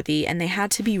unseaworthy, and they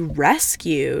had to be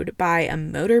rescued by a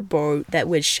motorboat that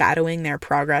was shadowing their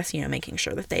progress, making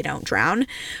sure that they don't drown.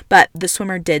 But the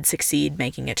swimmer did succeed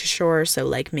making it to shore, so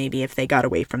maybe if they got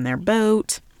away from their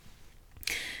boat,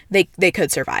 they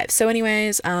could survive. So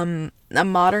anyways, a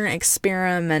modern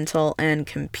experimental and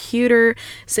computer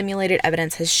simulated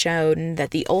evidence has shown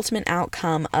that the ultimate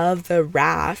outcome of the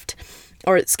raft,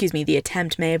 the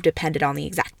attempt, may have depended on the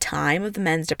exact time of the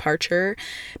men's departure,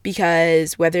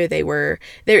 because whether they were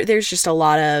there's just a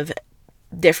lot of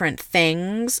different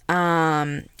things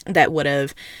that would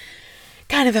have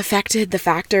kind of affected the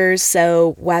factors.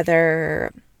 So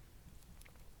whether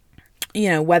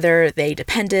they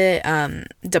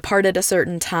departed a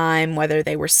certain time, whether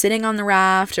they were sitting on the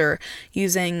raft or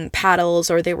using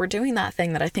paddles, or they were doing that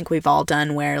thing that I think we've all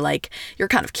done where you're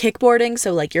kind of kickboarding,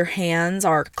 so your hands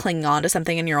are clinging onto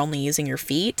something and you're only using your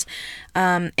feet.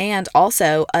 And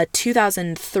also a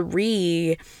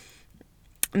 2003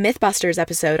 Mythbusters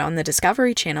episode on the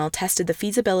Discovery Channel tested the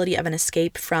feasibility of an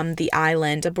escape from the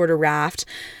island aboard a raft.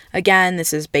 Again,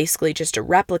 this is basically just a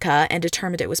replica, and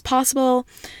determined it was possible.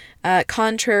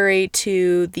 Contrary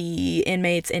to the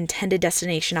inmates' intended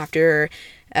destination after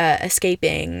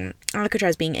escaping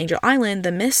Alcatraz being Angel Island,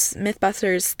 the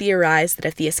Mythbusters theorized that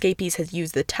if the escapees had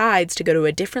used the tides to go to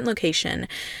a different location,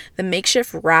 the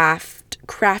makeshift raft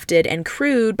crafted and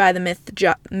crewed by the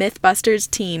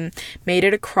Mythbusters team made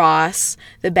it across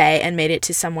the bay and made it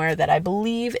to somewhere that I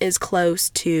believe is close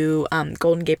to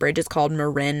Golden Gate Bridge. It's called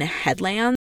Marin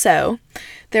Headland. So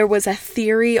there was a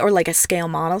theory, or a scale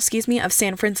model, of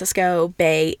San Francisco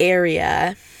Bay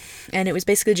area, and it was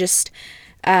basically just,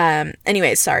 so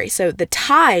the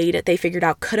tide, they figured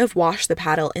out, could have washed the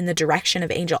paddle in the direction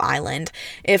of Angel Island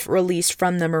if released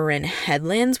from the Marin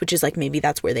Headlands, which is maybe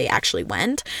that's where they actually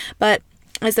went, but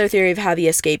as their theory of how the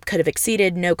escape could have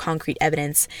exceeded, no concrete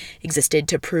evidence existed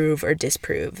to prove or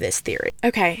disprove this theory.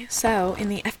 Okay, so in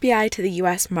the FBI to the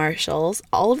U.S. Marshals,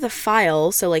 all of the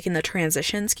files, so in the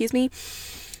transition,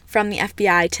 from the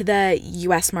FBI to the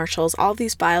U.S. Marshals, all of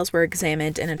these files were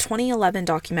examined in a 2011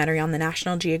 documentary on the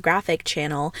National Geographic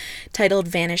Channel titled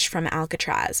Vanished from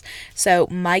Alcatraz. So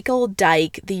Michael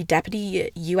Dyke, the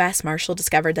deputy U.S. Marshal,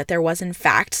 discovered that there was in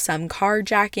fact some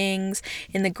carjackings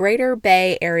in the Greater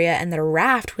Bay Area, and that a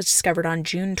raft was discovered on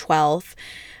June 12th,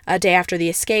 a day after the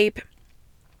escape.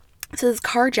 So this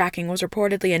carjacking was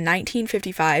reportedly a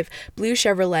 1955 blue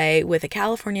Chevrolet with a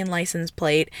Californian license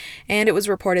plate, and it was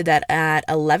reported that at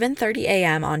 11:30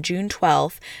 a.m. on June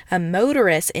 12th, a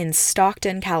motorist in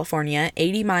Stockton, California,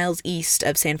 80 miles east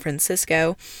of San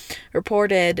Francisco,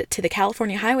 reported to the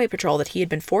California Highway Patrol that he had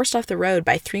been forced off the road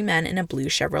by 3 men in a blue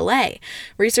Chevrolet.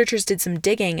 Researchers did some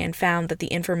digging and found that the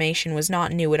information was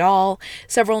not new at all.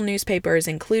 Several newspapers,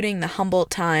 including the Humboldt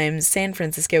Times, San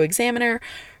Francisco Examiner,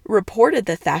 reported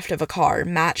the theft of a car,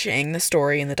 matching the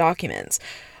story in the documents.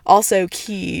 Also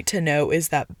key to note is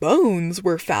that bones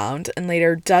were found and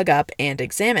later dug up and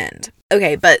examined.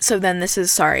 Okay, but so then this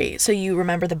is, so you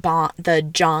remember the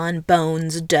John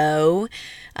Bones Doe,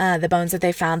 the bones that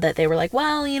they found, that they were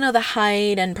the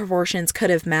height and proportions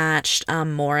could have matched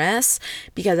Morris,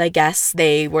 because I guess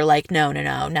they were no,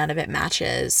 none of it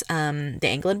matches the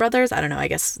Anglin brothers. I don't know, I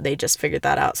guess they just figured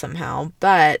that out somehow.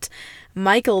 But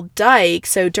Michael Dyke,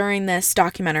 so during this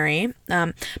documentary,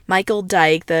 Michael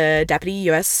Dyke, the deputy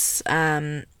U.S.,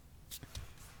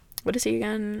 what is he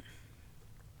again?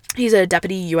 He's a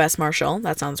deputy U.S. Marshal,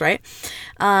 that sounds right.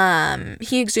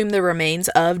 He exhumed the remains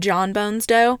of John Bones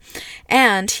Doe,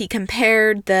 and he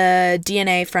compared the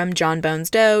DNA from John Bones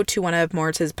Doe to one of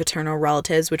Morris's paternal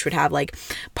relatives, which would have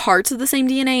parts of the same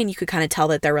DNA, and you could kind of tell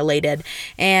that they're related.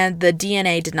 And the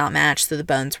DNA did not match, so the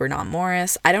bones were not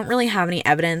Morris. I don't really have any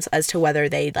evidence as to whether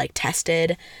they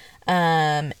tested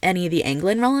any of the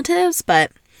Anglin relatives,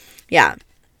 but yeah.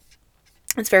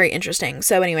 It's very interesting.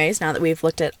 So anyways, now that we've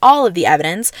looked at all of the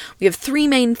evidence, we have 3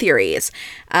 main theories,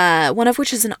 one of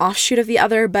which is an offshoot of the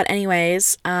other. But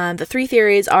anyways, the 3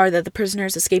 theories are that the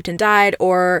prisoners escaped and died,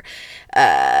 or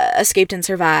escaped and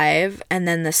survive. And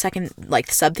then the second,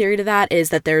 sub-theory to that is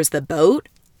that there's the boat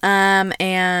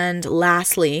And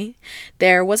lastly,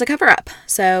 there was a cover-up.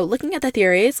 So looking at the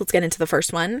theories, let's get into the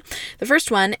first one. The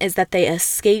first one is that they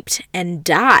escaped and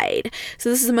died. So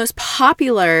this is the most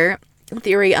popular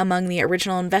theory among the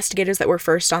original investigators that were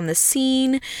first on the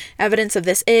scene. Evidence of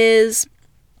this is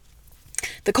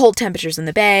the cold temperatures in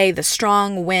the bay, the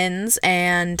strong winds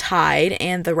and tide,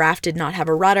 and the raft did not have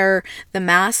a rudder, the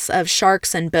mass of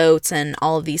sharks and boats and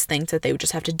all of these things that they would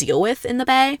just have to deal with in the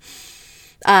bay.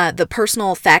 The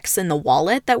personal effects in the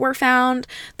wallet that were found,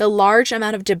 the large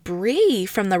amount of debris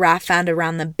from the raft found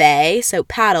around the bay, so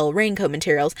paddle, raincoat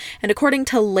materials, and according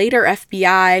to later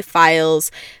FBI files,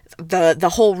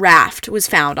 the whole raft was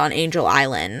found on Angel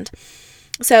Island.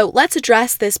 So let's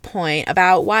address this point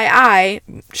about why I,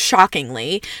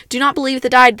 shockingly, do not believe the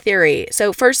died theory.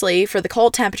 So firstly, for the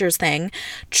cold temperatures thing,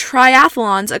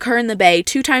 triathlons occur in the bay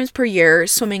 2 times per year,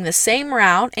 swimming the same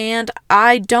route, and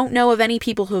I don't know of any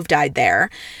people who have died there.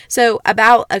 So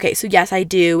yes, I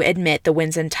do admit the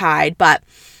winds and tide, but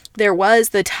there was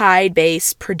the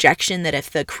tide-based projection that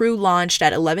if the crew launched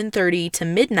at 11:30 to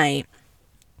midnight,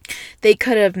 they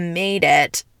could have made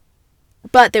it,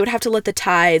 but they would have to let the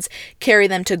tides carry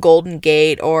them to Golden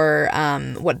Gate or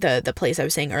what the place I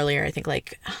was saying earlier, I think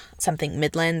like something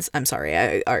Midlands. I'm sorry,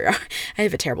 I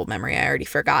have a terrible memory. I already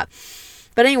forgot.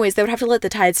 But anyways, they would have to let the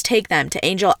tides take them to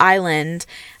Angel Island,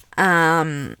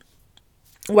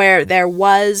 where there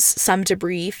was some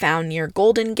debris found near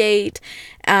Golden Gate.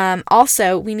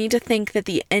 Also, we need to think that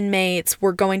the inmates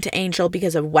were going to Angel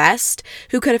because of West,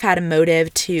 who could have had a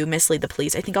motive to mislead the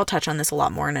police. I think I'll touch on this a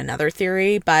lot more in another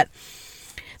theory, but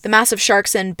the massive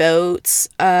sharks and boats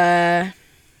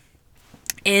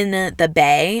in the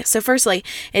bay. So firstly,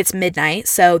 it's midnight,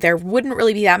 so there wouldn't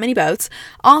really be that many boats.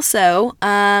 Also,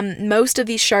 most of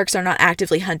these sharks are not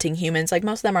actively hunting humans. Like,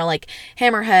 most of them are like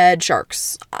hammerhead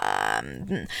sharks.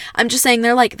 I'm just saying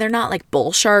they're not like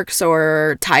bull sharks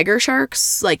or tiger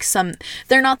sharks. Like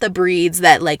they're not the breeds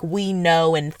that like we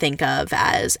know and think of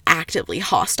as actively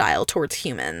hostile towards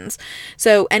humans.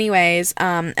 So anyways,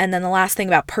 and then the last thing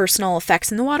about personal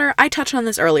effects in the water, I touched on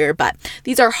this earlier, but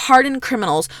these are hardened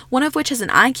criminals, one of which has an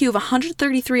IQ of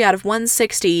 133 out of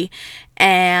 160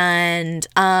 and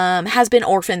has been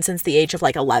orphaned since the age of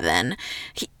like 11.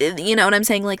 You know what I'm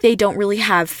saying? Like, they don't really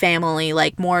have family.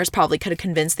 Like, Morris probably could have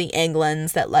convinced the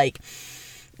Englands that like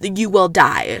you will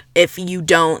die if you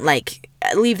don't like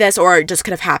leave this, or it just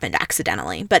could have happened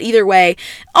accidentally. But either way,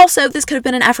 also this could have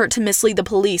been an effort to mislead the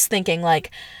police, thinking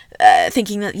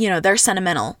that, you know, they're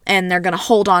sentimental and they're gonna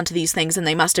hold on to these things and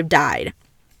they must have died.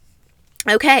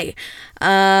 Okay,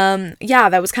 yeah,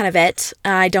 that was kind of it.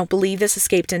 I don't believe this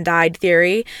escaped and died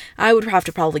theory. I would have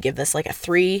to probably give this like a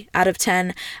 3 out of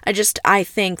 10. I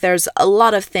think there's a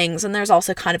lot of things, and there's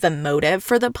also kind of a motive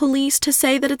for the police to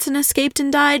say that it's an escaped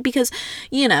and died, because,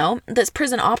 you know, this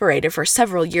prison operated for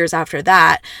several years after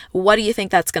that. What do you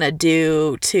think that's gonna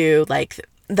do to, like,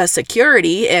 the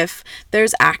security if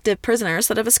there's active prisoners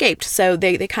that have escaped? So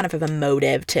they kind of have a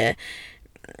motive to...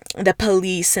 The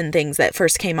police and things that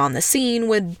first came on the scene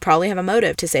would probably have a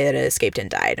motive to say that it escaped and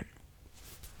died.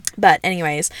 But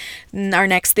anyways, our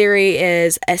next theory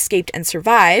is escaped and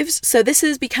survives. So this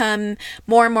has become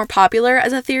more and more popular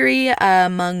as a theory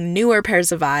among newer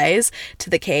pairs of eyes to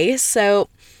the case. So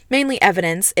mainly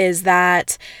evidence is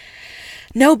that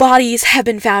no bodies have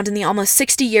been found in the almost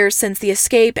 60 years since the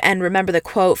escape. And remember the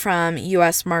quote from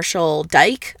U.S. Marshal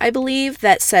Dyke, I believe,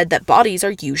 that said that bodies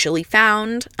are usually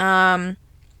found.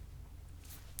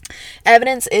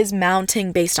 Evidence is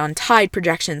mounting based on tide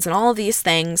projections and all of these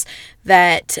things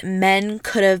that men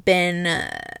could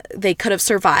have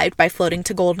survived by floating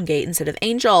to Golden Gate instead of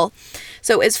Angel.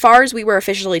 So as far as we were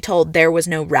officially told, there was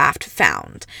no raft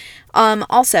found.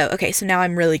 Also, okay, so now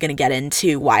I'm really going to get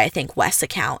into why I think West's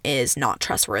account is not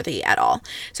trustworthy at all.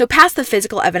 So past the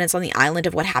physical evidence on the island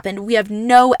of what happened, we have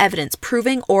no evidence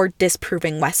proving or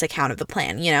disproving West's account of the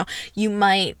plan. You know, you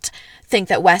might think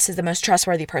that West is the most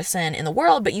trustworthy person in the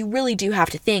world, but you really do have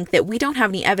to think that we don't have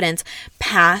any evidence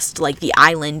past, like, the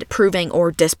island proving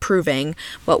or disproving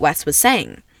what West was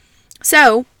saying.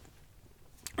 So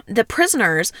the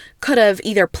prisoners could have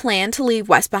either planned to leave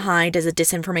West behind as a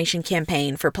disinformation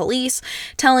campaign for police,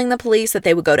 telling the police that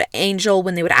they would go to Angel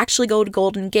when they would actually go to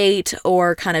Golden Gate,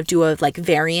 or kind of do a like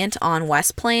variant on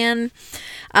West's plan.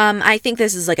 I think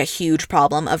this is like a huge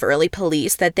problem of early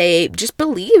police, that they just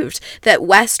believed that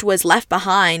West was left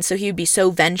behind so he would be so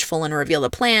vengeful and reveal the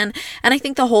plan. And I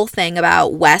think the whole thing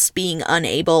about West being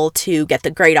unable to get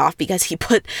the grate off because he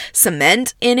put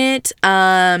cement in it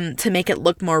to make it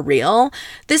look more real,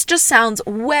 This just sounds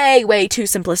way, way too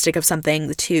simplistic of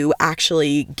something to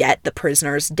actually get the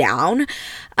prisoners down,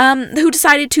 who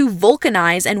decided to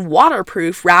vulcanize and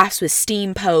waterproof rafts with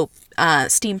steam pipes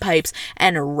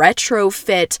and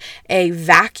retrofit a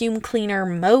vacuum cleaner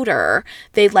motor.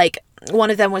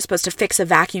 One of them was supposed to fix a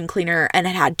vacuum cleaner and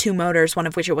it had two motors, one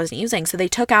of which it wasn't using. So they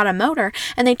took out a motor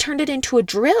and they turned it into a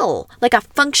drill, like a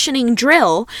functioning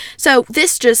drill. So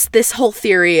this whole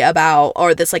theory about,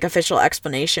 or this official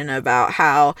explanation about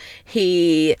how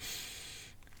he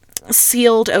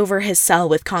sealed over his cell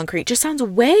with concrete just sounds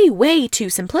way, way too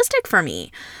simplistic for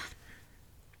me.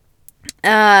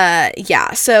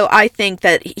 So I think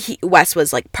that Wes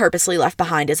was purposely left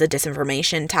behind as a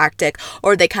disinformation tactic,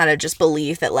 or they kind of just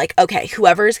believe that okay,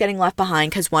 whoever is getting left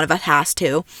behind, because one of us has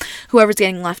to, whoever's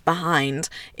getting left behind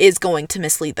is going to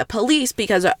mislead the police,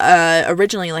 because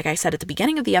originally, like I said at the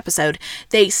beginning of the episode,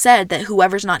 they said that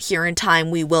whoever's not here in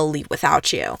time, we will leave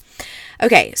without you.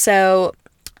 Okay, so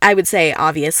I would say,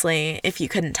 obviously, if you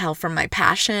couldn't tell from my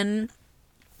passion,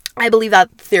 I believe that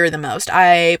theory the most.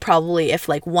 I probably, if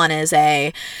 1 is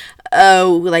that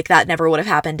never would have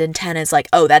happened, and 10 is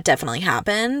that definitely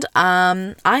happened,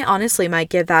 I honestly might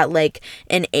give that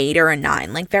an 8 or a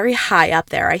 9, very high up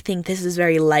there. I think this is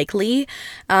very likely.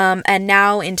 And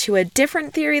now into a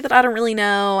different theory that I don't really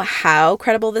know how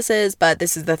credible this is, but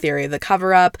this is the theory of the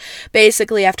cover-up.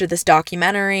 Basically, after this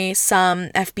documentary, some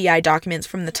FBI documents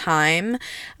from the time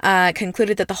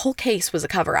concluded that the whole case was a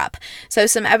cover-up. So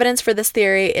some evidence for this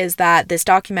theory is that this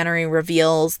documentary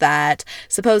reveals that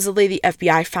supposedly the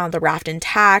FBI found the raft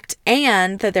intact,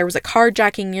 and that there was a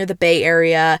carjacking near the Bay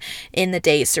Area in the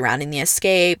days surrounding the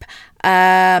escape.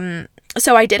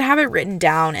 So I did have it written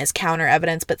down as counter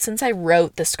evidence, but since I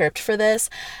wrote the script for this,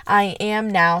 I am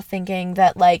now thinking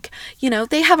that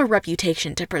they have a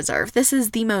reputation to preserve. This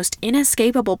is the most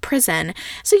inescapable prison,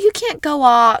 so you can't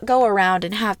go around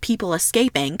and have people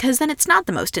escaping, because then it's not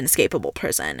the most inescapable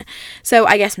prison. So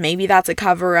I guess maybe that's a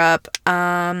cover-up.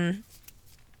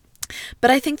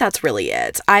 But I think that's really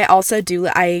it. I also do,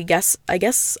 I do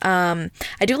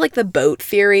the boat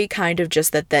theory, kind of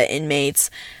just that the inmates,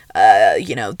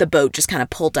 the boat just kind of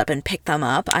pulled up and picked them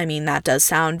up. I mean, that does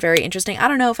sound very interesting. I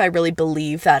don't know if I really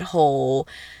believe that whole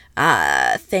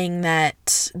thing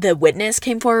that the witness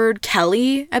came forward,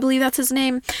 Kelly, I believe that's his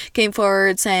name, came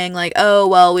forward saying oh,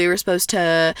 well, we were supposed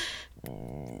to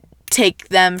take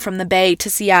them from the Bay to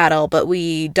Seattle, but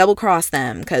we double-crossed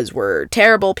them because we're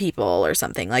terrible people or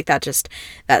something like that.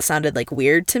 That sounded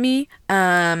weird to me.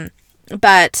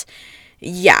 But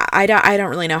yeah, I don't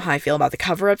really know how I feel about the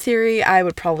cover-up theory. I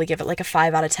would probably give it a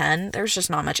 5 out of 10. There's just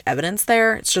not much evidence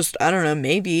there. It's just, I don't know,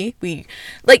 maybe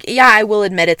I will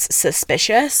admit it's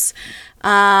suspicious. But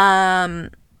I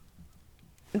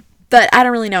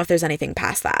don't really know if there's anything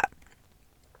past that.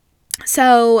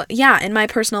 So, yeah, in my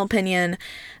personal opinion,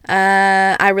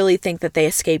 I really think that they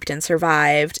escaped and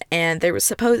survived, and there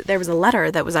was a letter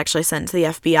that was actually sent to the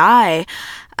FBI,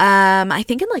 I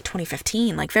think in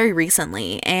 2015, very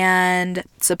recently, and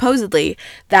supposedly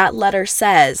that letter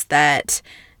says that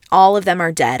all of them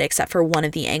are dead except for one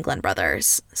of the Anglin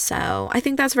brothers. So I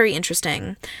think that's very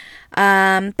interesting.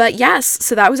 But yes,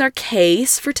 so that was our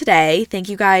case for today. Thank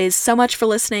you guys so much for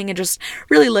listening and just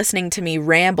really listening to me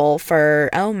ramble for,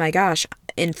 oh my gosh,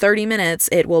 in 30 minutes,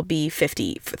 it will be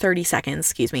 30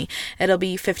 seconds, it'll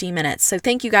be 50 minutes. So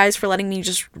thank you guys for letting me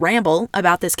just ramble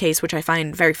about this case, which I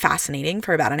find very fascinating,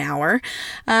 for about an hour.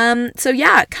 So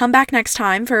yeah, come back next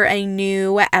time for a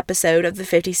new episode of the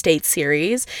 50 States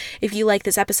series. If you like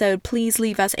this episode, please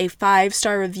leave us a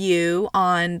 5-star review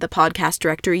on the podcast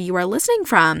directory you are listening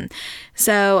from.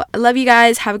 So I love you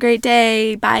guys. Have a great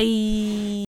day.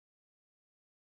 Bye.